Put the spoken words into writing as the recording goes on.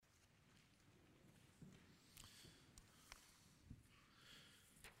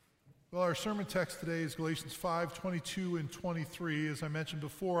Well, our sermon text today is Galatians 5:22 and 23. As I mentioned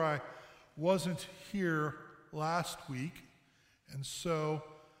before, I wasn't here last week, and so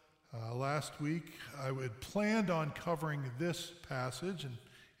last week I had planned on covering this passage and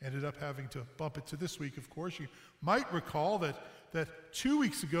ended up having to bump it to this week, of course. You might recall that 2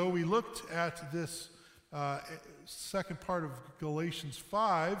 weeks ago we looked at this second part of Galatians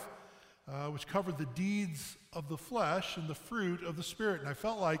 5, which covered the deeds of the flesh and the fruit of the Spirit. And I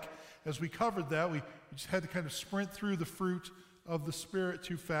felt like as we covered that, we just had to kind of sprint through the fruit of the Spirit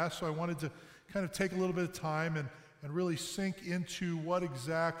too fast. So I wanted to kind of take a little bit of time and really sink into what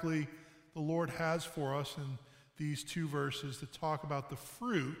exactly the Lord has for us in these two verses that talk about the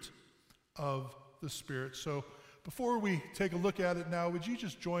fruit of the Spirit. So before we take a look at it now, would you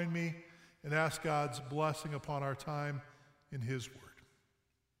just join me and ask God's blessing upon our time in His Word?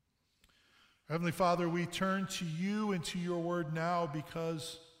 Heavenly Father, we turn to you and to your word now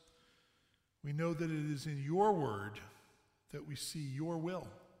because we know that it is in your word that we see your will.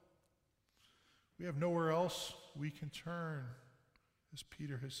 We have nowhere else we can turn. As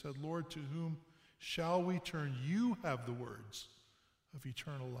Peter has said, Lord, to whom shall we turn? You have the words of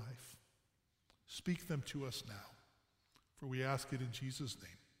eternal life. Speak them to us now, for we ask it in Jesus'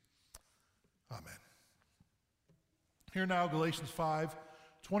 name. Amen. Here now, Galatians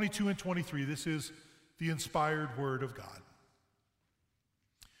 5:22 and 23. This is the inspired word of God.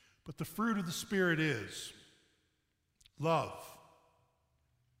 But the fruit of the Spirit is love,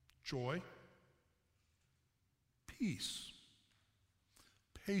 joy, peace,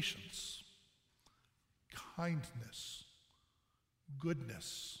 patience, kindness,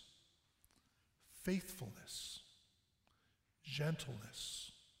 goodness, faithfulness,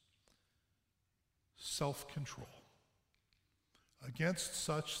 gentleness, self-control. Against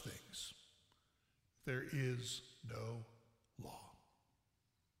such things there is no law.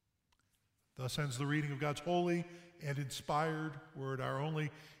 Thus ends the reading of God's holy and inspired word, our only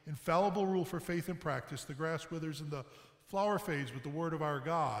infallible rule for faith and practice. The grass withers and the flower fades, but the word of our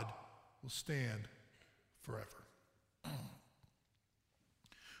God will stand forever.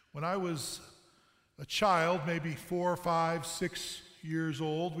 When I was a child, maybe 4, 5, 6 years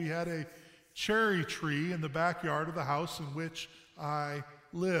old, we had a cherry tree in the backyard of the house in which I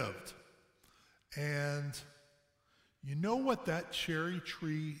lived. And you know what that cherry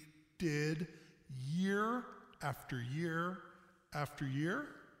tree did year after year after year?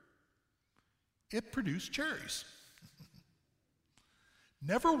 It produced cherries.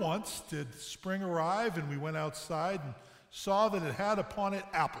 Never once did spring arrive and we went outside and saw that it had upon it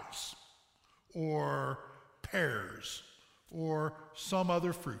apples or pears or some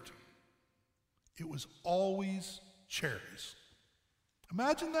other fruit. It was always cherries.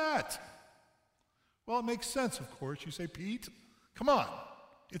 Imagine that. Well, it makes sense, of course. You say, Pete, come on.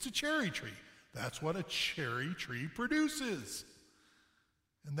 It's a cherry tree. That's what a cherry tree produces.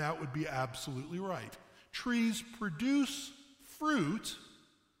 And that would be absolutely right. Trees produce fruit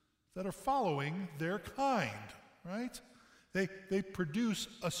that are following their kind, right? They produce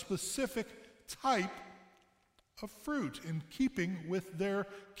a specific type of fruit in keeping with their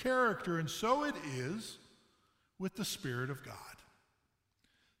character, and so it is with the Spirit of God.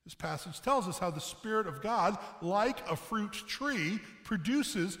 This passage tells us how the Spirit of God, like a fruit tree,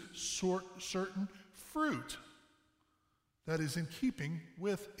 produces certain fruit that is in keeping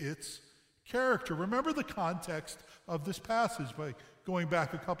with its character. Remember the context of this passage by going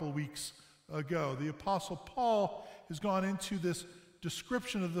back a couple of weeks ago. The Apostle Paul has gone into this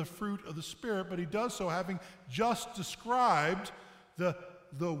description of the fruit of the Spirit, but he does so having just described the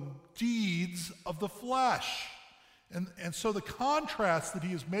deeds of the flesh. And so the contrast that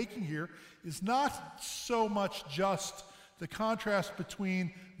he is making here is not so much just the contrast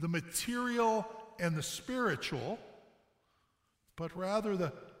between the material and the spiritual, but rather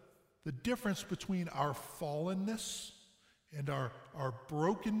the difference between our fallenness and our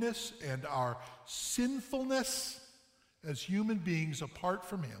brokenness and our sinfulness as human beings apart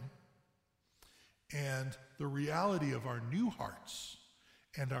from him, and the reality of our new hearts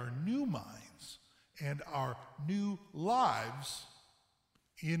and our new minds and our new lives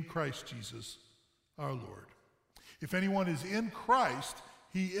in Christ Jesus our Lord. If anyone is in Christ,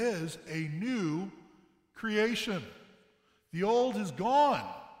 he is a new creation. The old is gone,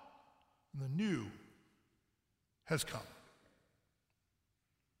 and the new has come.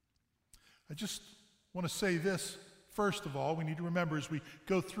 I just want to say this. First of all, we need to remember as we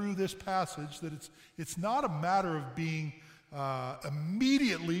go through this passage that it's not a matter of being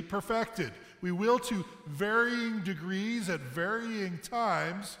immediately perfected. We will, to varying degrees at varying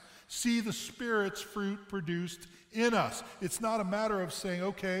times, see the Spirit's fruit produced in us. It's not a matter of saying,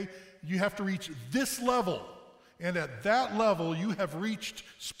 okay, you have to reach this level. And at that level, you have reached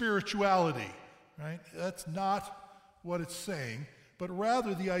spirituality, right? That's not what it's saying. But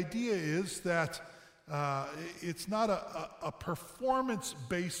rather, the idea is that it's not a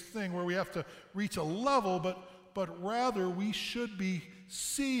performance-based thing where we have to reach a level, but rather we should be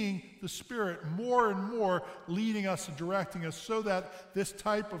seeing the Spirit more and more leading us and directing us so that this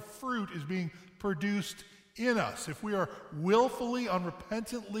type of fruit is being produced in us. If we are willfully,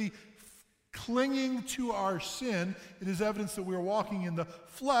 unrepentantly clinging to our sin, it is evidence that we are walking in the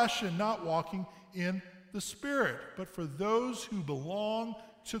flesh and not walking in the Spirit. But for those who belong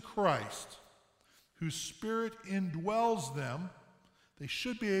to Christ, whose Spirit indwells them, they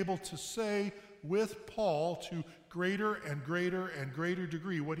should be able to say with Paul to greater and greater and greater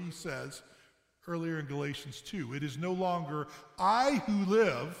degree what he says earlier in Galatians 2. It is no longer I who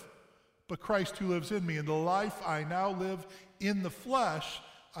live, but Christ who lives in me. In the life I now live in the flesh,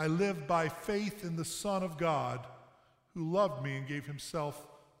 I live by faith in the Son of God, who loved me and gave himself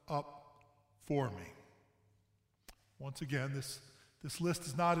up for me. Once again, this list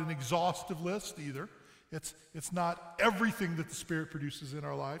is not an exhaustive list either. It's not everything that the Spirit produces in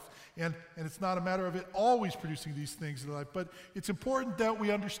our life, and it's not a matter of it always producing these things in life, but it's important that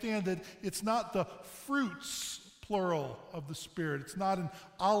we understand that it's not the fruits, plural, of the Spirit. It's not an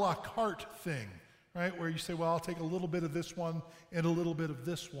a la carte thing, right, where you say, well, I'll take a little bit of this one and a little bit of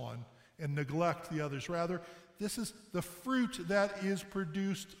this one and neglect the others. Rather, this is the fruit that is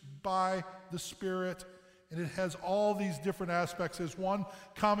produced by the Spirit, and it has all these different aspects. As one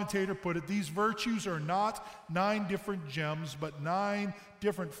commentator put it, these virtues are not 9 different gems, but 9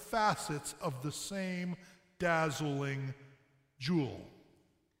 different facets of the same dazzling jewel.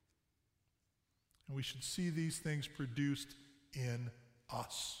 And we should see these things produced in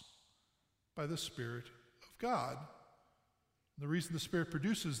us by the Spirit of God. And the reason the Spirit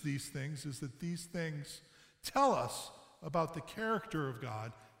produces these things is that these things tell us about the character of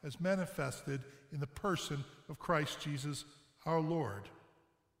God as manifested in the person of Christ Jesus our Lord.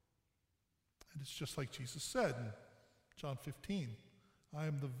 And it's just like Jesus said in John 15, I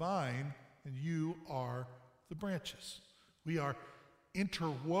am the vine and you are the branches. We are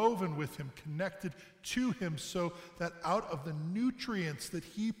interwoven with him, connected to him, so that out of the nutrients that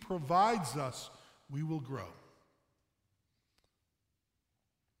he provides us, we will grow.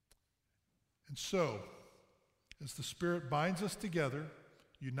 And so, as the Spirit binds us together,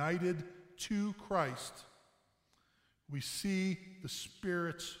 united to Christ, we see the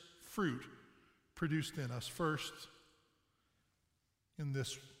Spirit's fruit produced in us. First, in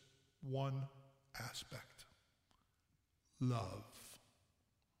this one aspect, love.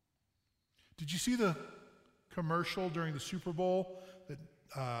 Did you see the commercial during the Super Bowl that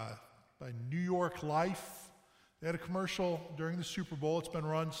by New York Life? They had a commercial during the Super Bowl. It's been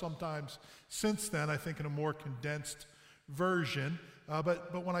run sometimes since then, I think in a more condensed version.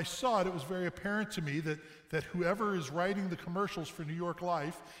 But when I saw it, it was very apparent to me that whoever is writing the commercials for New York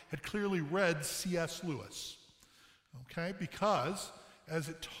Life had clearly read C.S. Lewis. Okay? Because as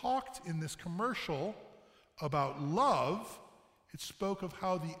it talked in this commercial about love, it spoke of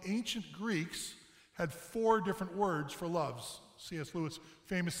how the ancient Greeks had 4 different words for loves. C.S. Lewis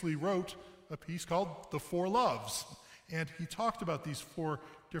famously wrote a piece called The Four Loves, and he talked about these 4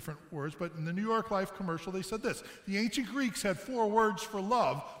 different words. But in the New York Life commercial, they said this: the ancient Greeks had 4 words for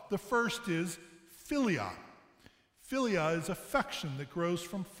love. The first is philia. Philia is affection that grows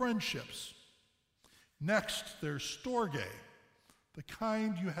from friendships. Next, there's storge, the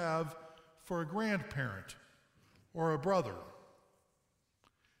kind you have for a grandparent or a brother.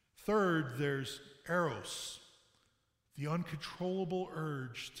 Third, there's eros, the uncontrollable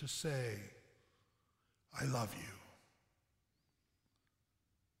urge to say, I love you.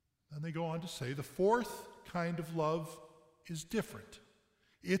 Then they go on to say the 4th kind of love is different.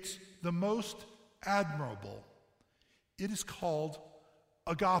 It's the most admirable. It is called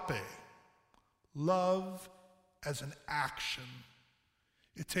agape, love as an action.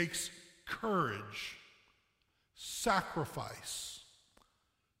 It takes courage, sacrifice,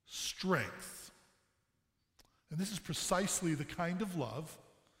 strength. And this is precisely the kind of love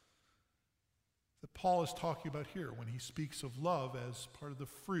that Paul is talking about here when he speaks of love as part of the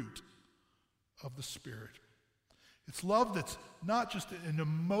fruit of the Spirit. It's love that's not just an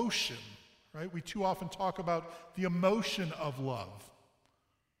emotion, right? We too often talk about the emotion of love.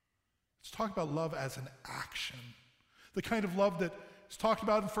 Let's talk about love as an action. The kind of love that is talked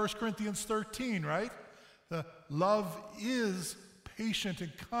about in 1 Corinthians 13, right? The love is patient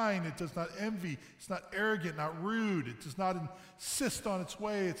and kind. It does not envy. It's not arrogant, not rude. It does not insist on its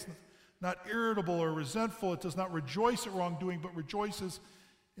way. It's not irritable or resentful. It does not rejoice at wrongdoing, but rejoices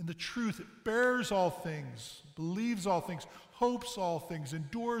in the truth. It bears all things, believes all things, hopes all things,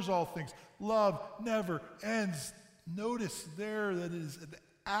 endures all things. Love never ends. Notice there that it is an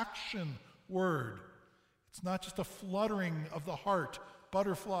action word. It's not just a fluttering of the heart,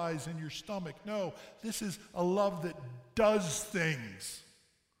 butterflies in your stomach. No, this is a love that does things.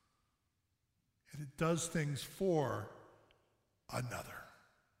 And it does things for another.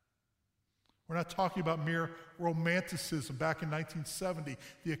 We're not talking about mere romanticism. Back in 1970,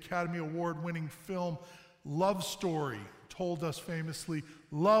 the Academy Award-winning film Love Story told us famously,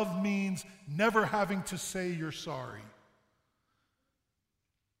 love means never having to say you're sorry.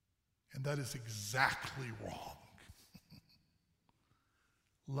 And that is exactly wrong.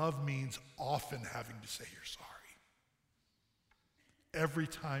 Love means often having to say you're sorry. Every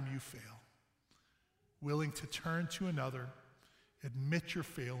time you fail, willing to turn to another, admit your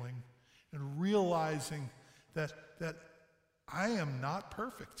failing, and realizing that I am not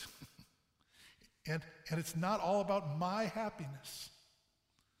perfect. and it's not all about my happiness.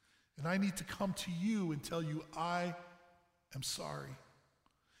 And I need to come to you and tell you I am sorry.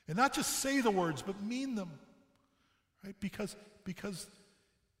 And not just say the words, but mean them. Right? Because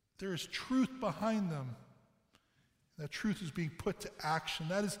there is truth behind them. That truth is being put to action.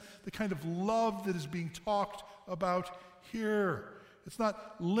 That is the kind of love that is being talked about here. It's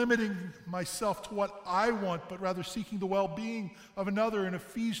not limiting myself to what I want, but rather seeking the well-being of another. In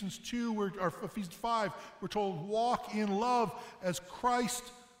Ephesians 2, or Ephesians 5, we're told, walk in love as Christ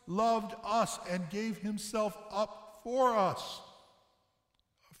loved us and gave himself up for us.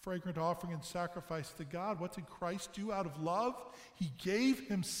 A fragrant offering and sacrifice to God. What did Christ do out of love? He gave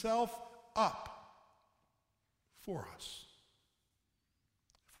himself up for us.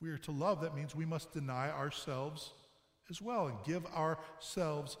 If we are to love, that means we must deny ourselves as well and give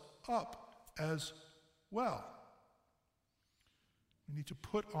ourselves up as well. We need to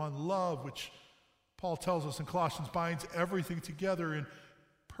put on love, which Paul tells us in Colossians binds everything together in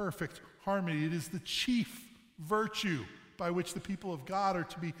perfect harmony. It is the chief virtue by which the people of God are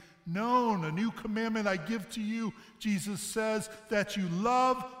to be known. A new commandment I give to you, Jesus says, that you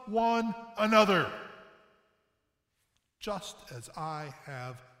love one another, just as I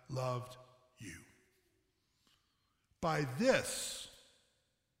have loved you. By this,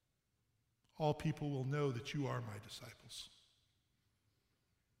 all people will know that you are my disciples.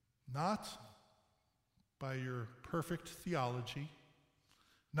 Not by your perfect theology,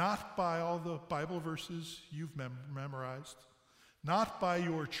 not by all the Bible verses you've memorized, not by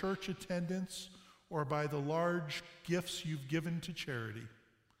your church attendance or by the large gifts you've given to charity.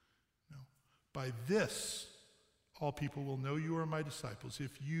 No. By this, all people will know you are my disciples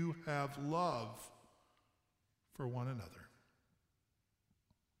if you have love for one another.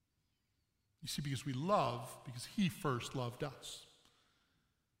 You see, because we love, because he first loved us.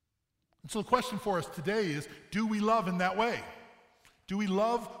 And so the question for us today is, do we love in that way? Do we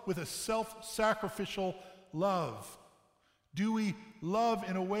love with a self-sacrificial love? Do we love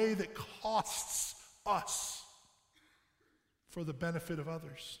in a way that costs us for the benefit of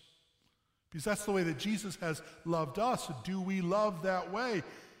others? Because that's the way that Jesus has loved us. Do we love that way?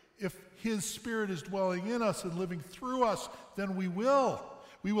 If his Spirit is dwelling in us and living through us, then we will.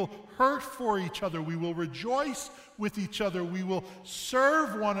 We will hurt for each other. We will rejoice with each other. We will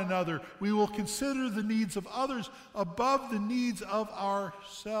serve one another. We will consider the needs of others above the needs of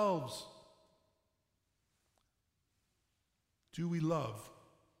ourselves. Do we love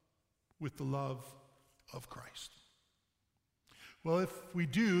with the love of Christ? Well, if we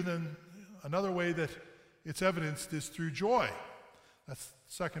do, then another way that it's evidenced is through joy. That's the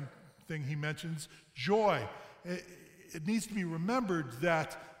second thing he mentions, joy. It needs to be remembered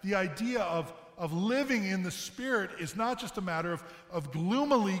that the idea of living in the Spirit is not just a matter of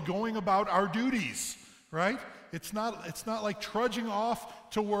gloomily going about our duties, right? It's not like trudging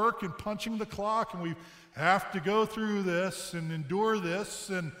off to work and punching the clock and we have to go through this and endure this.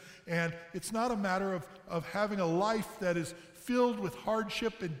 And it's not a matter of having a life that is filled with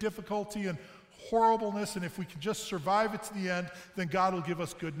hardship and difficulty and horribleness, and if we can just survive it to the end, then God will give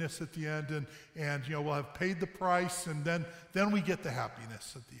us goodness at the end, and we'll have paid the price, and then we get the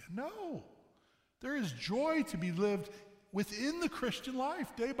happiness at the end. No. There is joy to be lived within the Christian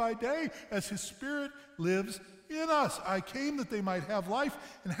life, day by day, as his Spirit lives in us. I came that they might have life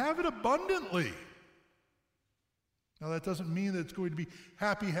and have it abundantly. Now, that doesn't mean that it's going to be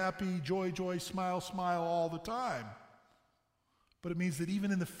happy, happy, joy, joy, smile, smile all the time. But it means that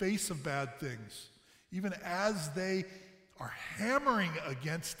even in the face of bad things, even as they are hammering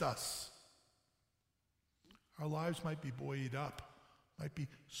against us, our lives might be buoyed up, might be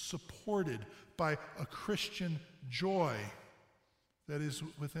supported by a Christian joy that is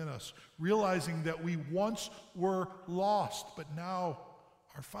within us, realizing that we once were lost, but now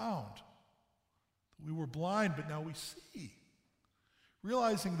are found. We were blind, but now we see.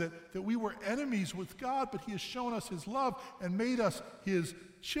 Realizing that we were enemies with God, but he has shown us his love and made us his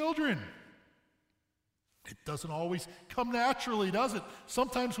children. It doesn't always come naturally, does it?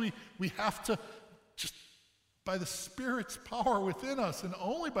 Sometimes we have to just, by the Spirit's power within us, and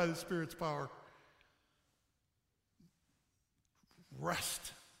only by the Spirit's power,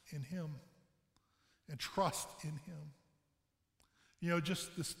 rest in him and trust in him. You know,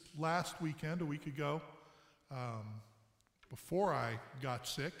 just this last weekend, a week ago, before I got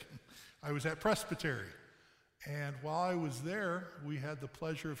sick, I was at Presbytery. And while I was there, we had the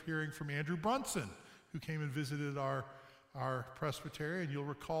pleasure of hearing from Andrew Brunson, who came and visited our presbytery. And you'll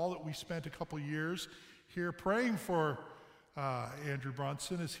recall that we spent a couple years here praying for Andrew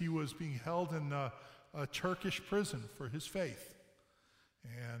Brunson as he was being held in a Turkish prison for his faith.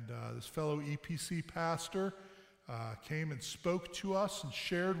 And this fellow EPC pastor came and spoke to us and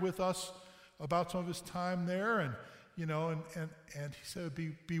shared with us about some of his time there. And you know, and he said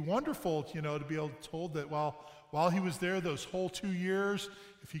it'd be wonderful, you know, to be able to told that while he was there those whole 2 years,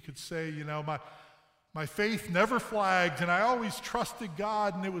 if he could say, you know, my faith never flagged, and I always trusted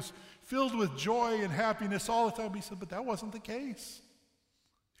God, and it was filled with joy and happiness all the time. He said, but that wasn't the case.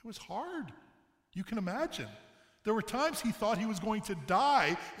 It was hard. You can imagine. There were times he thought he was going to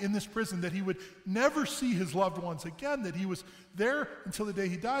die in this prison, that he would never see his loved ones again, that he was there until the day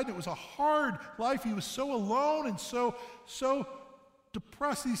he died. It was a hard life. He was so alone and so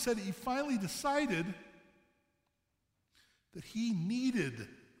depressed. He said he finally decided that he needed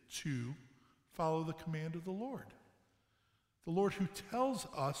to follow the command of the Lord. The Lord who tells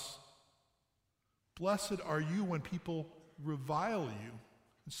us, blessed are you when people revile you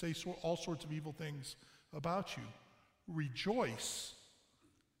and say all sorts of evil things about you. Rejoice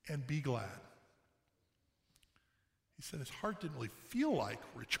and be glad. He said his heart didn't really feel like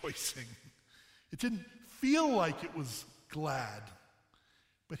rejoicing. It didn't feel like it was glad.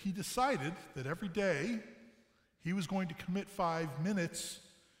 But he decided that every day he was going to commit 5 minutes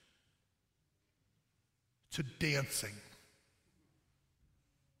to dancing.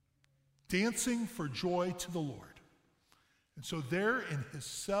 Dancing for joy to the Lord. And so there in his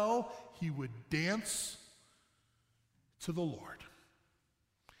cell, he would dance to the Lord.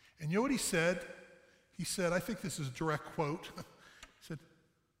 And you know what he said? He said, I think this is a direct quote. He said,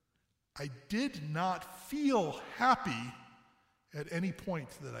 I did not feel happy at any point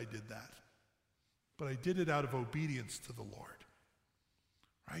that I did that, but I did it out of obedience to the Lord.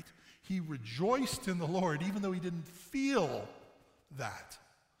 Right? He rejoiced in the Lord even though he didn't feel that.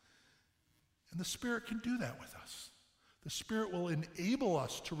 And the Spirit can do that with us. The Spirit will enable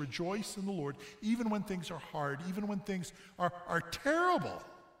us to rejoice in the Lord even when things are hard, even when things are terrible.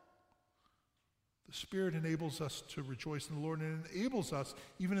 The Spirit enables us to rejoice in the Lord, and it enables us,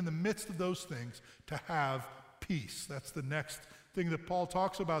 even in the midst of those things, to have peace. That's the next thing that Paul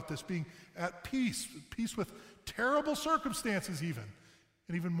talks about, this being at peace with terrible circumstances even,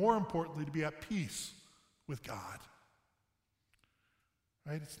 and even more importantly, to be at peace with God.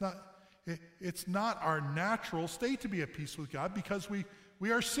 Right? It's not our natural state to be at peace with God because we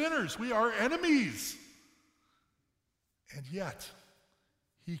are sinners. We are enemies. And yet,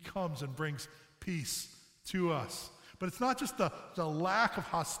 he comes and brings peace to us. But it's not just the lack of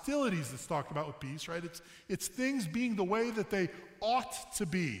hostilities that's talked about with peace, right? It's things being the way that they ought to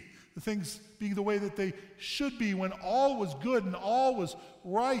be. The things being the way that they should be when all was good and all was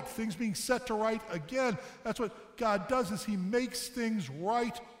right. Things being set to right again. That's what God does, is he makes things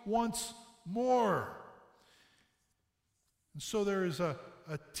right once more. And so there is a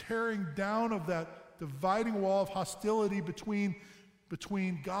tearing down of that dividing wall of hostility between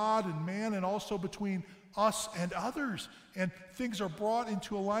God and man, and also between us and others. And things are brought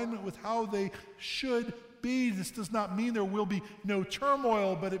into alignment with how they should be. This does not mean there will be no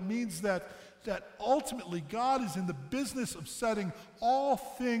turmoil, but it means that ultimately God is in the business of setting all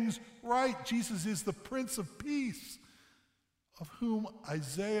things right. Jesus is the Prince of Peace, of whom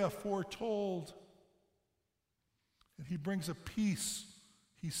Isaiah foretold. And he brings a peace,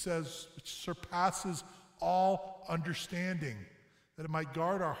 he says, which surpasses all understanding, that it might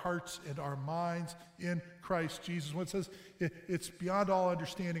guard our hearts and our minds in Christ Jesus. When it says it's beyond all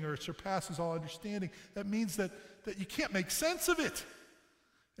understanding, or it surpasses all understanding, that means that you can't make sense of it.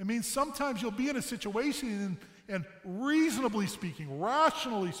 It means sometimes you'll be in a situation and reasonably speaking,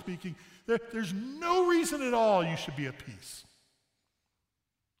 rationally speaking, there's no reason at all you should be at peace.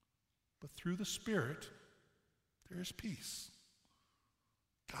 But through the Spirit, there is peace.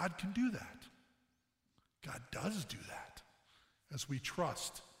 God can do that. God does do that. as we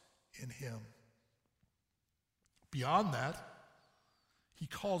trust in him. Beyond that, he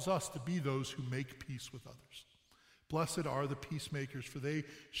calls us to be those who make peace with others. Blessed are the peacemakers, for they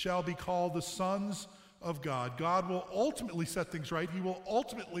shall be called the sons of God. God will ultimately set things right. He will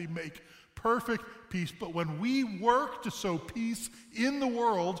ultimately make perfect peace. But when we work to sow peace in the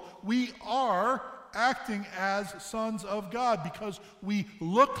world, we are acting as sons of God because we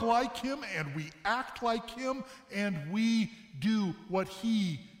look like him and we act like him and we do what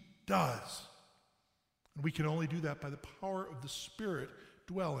he does. And we can only do that by the power of the Spirit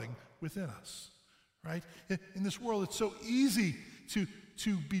dwelling within us, right? In this world, it's so easy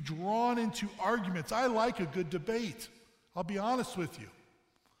to be drawn into arguments. I like a good debate. I'll be honest with you.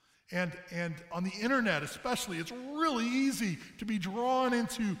 And on the internet especially, it's really easy to be drawn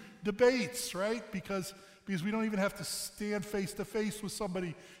into debates, right? Because we don't even have to stand face to face with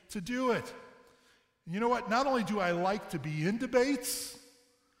somebody to do it. And you know what? Not only do I like to be in debates,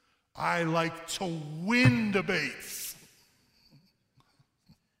 I like to win debates.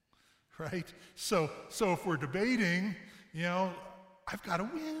 Right? So if we're debating, I've got to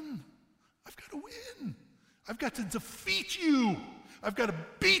win. I've got to win. I've got to defeat you. I've got to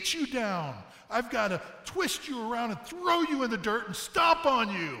beat you down. I've got to twist you around and throw you in the dirt and stomp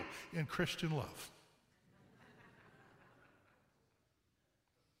on you in Christian love.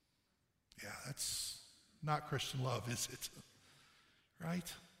 Yeah, that's not Christian love, is it?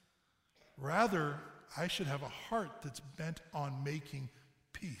 Right? Rather, I should have a heart that's bent on making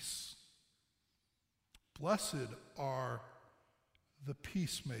peace. Blessed are the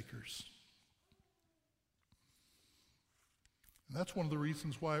peacemakers. And that's one of the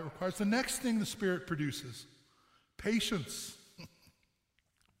reasons why it requires the next thing the Spirit produces: patience.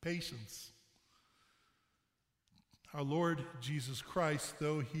 Patience. Our Lord Jesus Christ,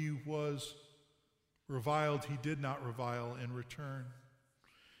 though he was reviled, he did not revile in return.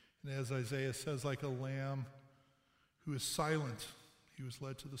 And as Isaiah says, like a lamb who is silent, he was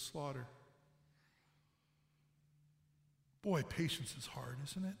led to the slaughter. Boy, patience is hard,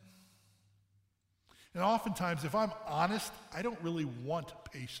 isn't it? And oftentimes, if I'm honest, I don't really want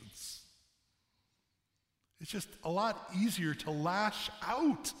patience. It's just a lot easier to lash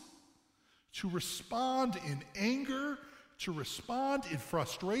out, to respond in anger, to respond in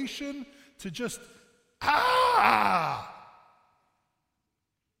frustration, to just, But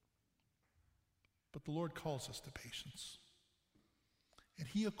the Lord calls us to patience. And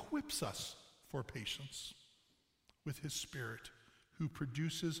he equips us for patience with his Spirit, who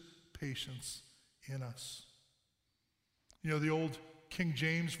produces patience in us. The old King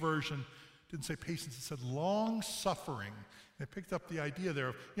James Version didn't say patience, it said long-suffering. And I picked up the idea there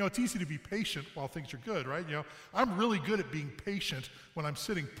of, it's easy to be patient while things are good, right? I'm really good at being patient when I'm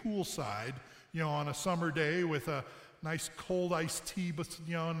sitting poolside, on a summer day with a nice cold iced tea,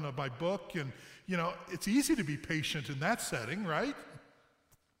 on my book. And, it's easy to be patient in that setting, right?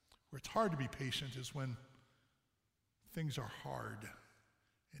 Where it's hard to be patient is when things are hard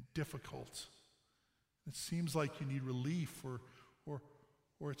and difficult. It seems like you need relief,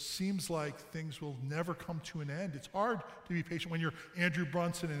 or it seems like things will never come to an end. It's hard to be patient when you're Andrew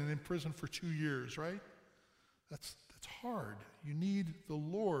Brunson and in prison for 2 years, right? That's hard. You need the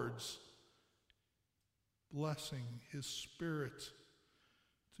Lord's blessing, his Spirit,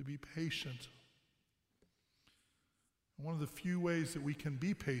 to be patient. One of the few ways that we can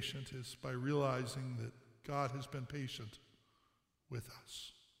be patient is by realizing that God has been patient with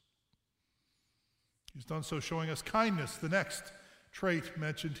us. He's done so showing us kindness. The next trait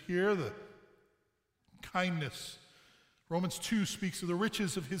mentioned here, the kindness. Romans 2 speaks of the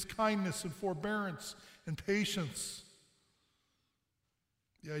riches of his kindness and forbearance and patience.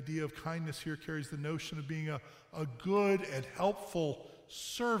 The idea of kindness here carries the notion of being a good and helpful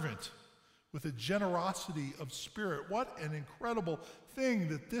servant with a generosity of spirit. What an incredible thing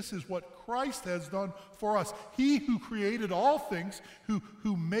that this is what Christ has done for us. He who created all things,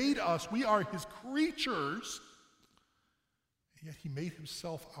 who made us, we are his creatures, and yet he made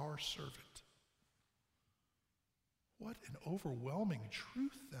himself our servant. What an overwhelming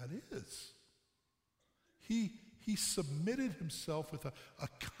truth that is. He submitted himself with a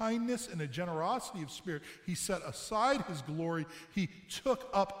kindness and a generosity of spirit. He set aside his glory. He took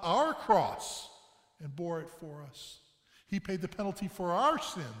up our cross and bore it for us. He paid the penalty for our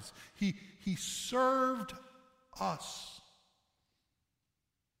sins. He served us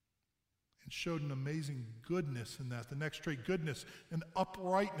and showed an amazing goodness in that. The next trait, goodness, an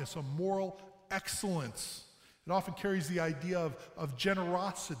uprightness, a moral excellence. It often carries the idea of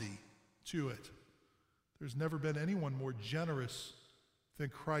generosity to it. There's never been anyone more generous than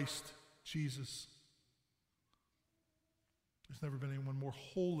Christ Jesus. There's never been anyone more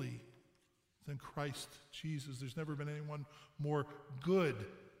holy than Christ Jesus. There's never been anyone more good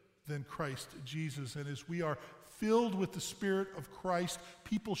than Christ Jesus. And as we are filled with the Spirit of Christ,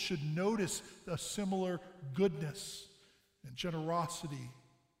 people should notice a similar goodness and generosity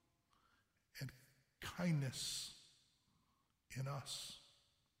and kindness in us.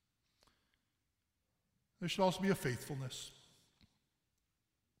 There should also be a faithfulness.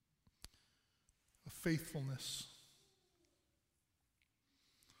 A faithfulness.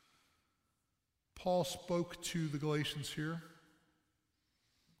 Paul spoke to the Galatians here.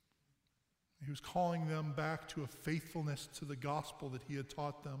 He was calling them back to a faithfulness to the gospel that he had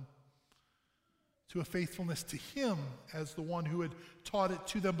taught them, to a faithfulness to him as the one who had taught it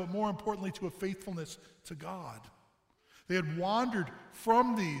to them, but more importantly, to a faithfulness to God. They had wandered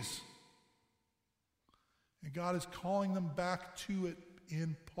from these, and God is calling them back to it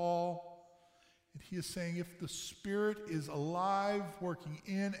in Paul. And he is saying, if the Spirit is alive, working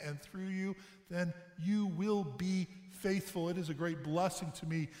in and through you, then you will be faithful. It is a great blessing to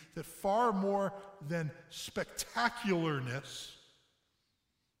me that far more than spectacularness,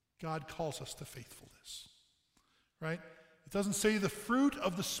 God calls us to faithfulness. Right? It doesn't say the fruit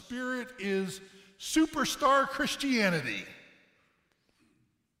of the Spirit is superstar Christianity.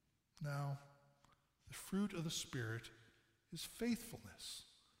 No. The fruit of the Spirit is faithfulness.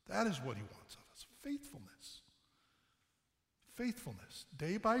 That is what he wants of us. Faithfulness. Faithfulness.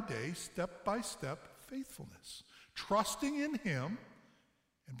 Day by day, step by step, faithfulness. Trusting in him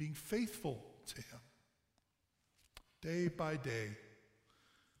and being faithful to him. Day by day.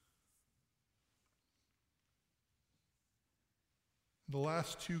 The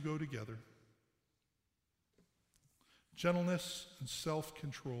last two go together. Gentleness and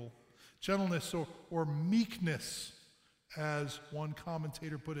self-control. Gentleness or meekness, as one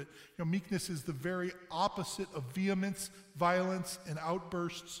commentator put it. Meekness is the very opposite of vehemence, violence, and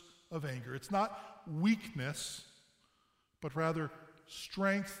outbursts of anger. It's not weakness, but rather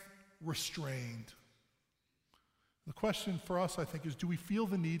strength restrained. The question for us, I think, is do we feel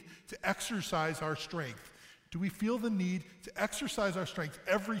the need to exercise our strength? Do we feel the need to exercise our strength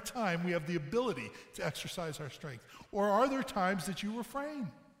every time we have the ability to exercise our strength? Or are there times that you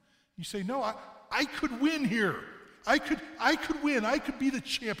refrain? You say, no, I could win here. I could win. I could be the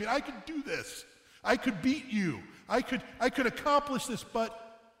champion. I could do this. I could beat you. I could accomplish this,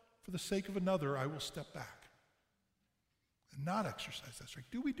 but for the sake of another, I will step back and not exercise that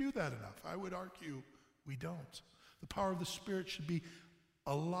strength. Do we do that enough? I would argue we don't. The power of the Spirit should be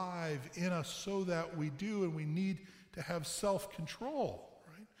alive in us so that we do, and we need to have self-control,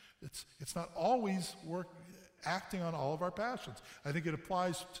 right? It's not always acting on all of our passions. I think it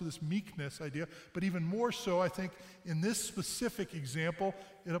applies to this meekness idea, but even more so, I think, in this specific example,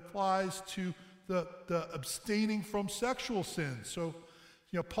 it applies to the abstaining from sexual sins. So,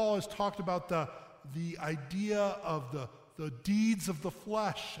 Paul has talked about the idea of the deeds of the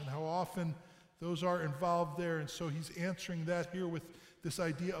flesh and how often those are involved there, and so he's answering that here with this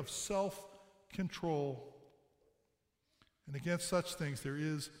idea of self-control. And against such things there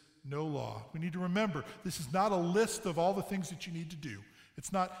is no law. We need to remember, this is not a list of all the things that you need to do.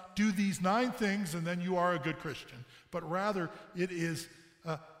 It's not do these 9 things and then you are a good Christian, but rather it is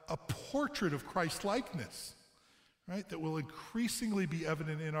a portrait of Christ-likeness, right, that will increasingly be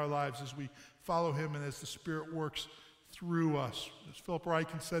evident in our lives as we follow him and as the Spirit works through us. As Philip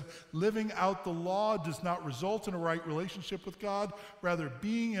Ryken said, living out the law does not result in a right relationship with God. Rather,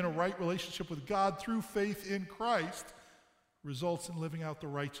 being in a right relationship with God through faith in Christ results in living out the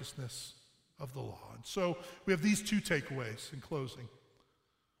righteousness of the law. And so we have these 2 takeaways in closing.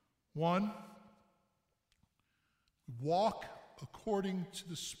 1, walk according to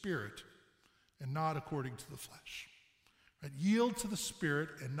the Spirit and not according to the flesh. Right? Yield to the Spirit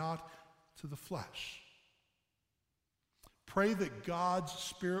and not to the flesh. Pray that God's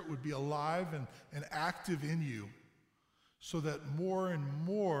Spirit would be alive and active in you so that more and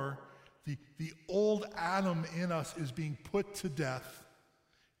more the old Adam in us is being put to death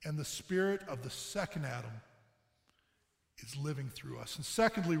and the Spirit of the second Adam is living through us. And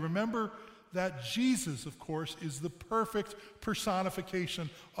secondly, remember that Jesus, of course, is the perfect personification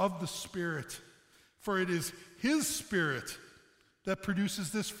of the Spirit. For it is his Spirit that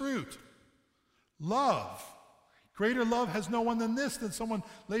produces this fruit. Love. Greater love has no one than this, than someone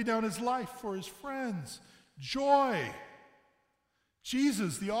lay down his life for his friends. Joy.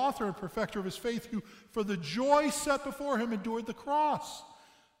 Jesus, the author and perfecter of his faith, who for the joy set before him endured the cross.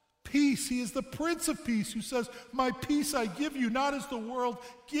 Peace. He is the Prince of Peace, who says, my peace I give you, not as the world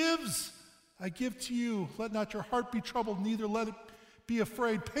gives. I give to you. Let not your heart be troubled, neither let it be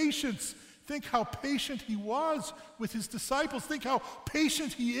afraid. Patience. Think how patient he was with his disciples. Think how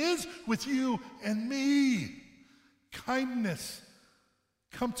patient he is with you and me. Kindness.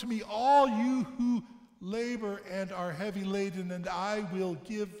 Come to me, all you who labor and are heavy laden, and I will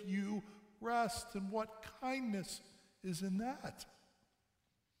give you rest. And what kindness is in that?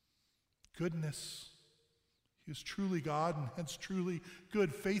 Goodness. He is truly God and hence truly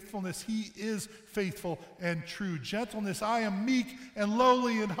good. Faithfulness. He is faithful and true. Gentleness. I am meek and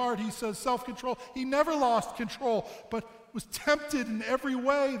lowly in heart. He says self-control. He never lost control, but was tempted in every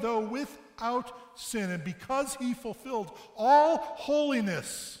way, though without sin. And because he fulfilled all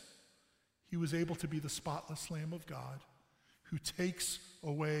holiness, he was able to be the spotless Lamb of God who takes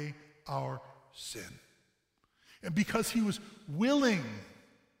away our sin. And because he was willing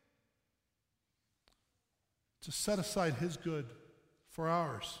to set aside his good for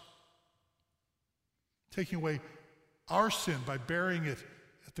ours, taking away our sin by bearing it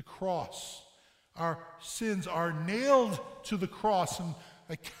at the cross. Our sins are nailed to the cross, and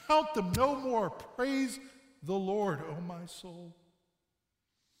I count them no more. Praise the Lord, O my soul.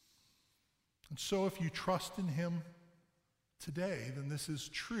 And so if you trust in him today, then this is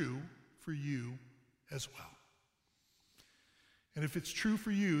true for you as well. And if it's true for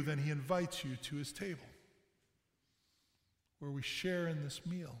you, then he invites you to his table, where we share in this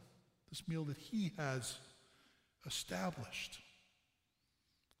meal that he has established.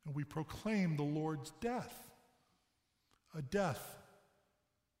 And we proclaim the Lord's death, a death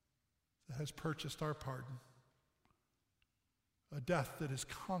that has purchased our pardon, a death that has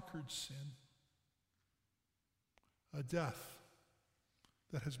conquered sin, a death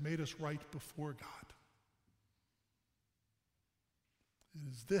that has made us right before God. It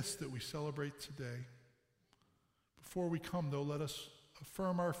is this that we celebrate today. Before we come, though, let us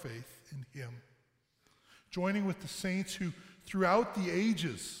affirm our faith in him, joining with the saints who throughout the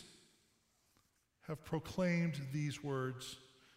ages have proclaimed these words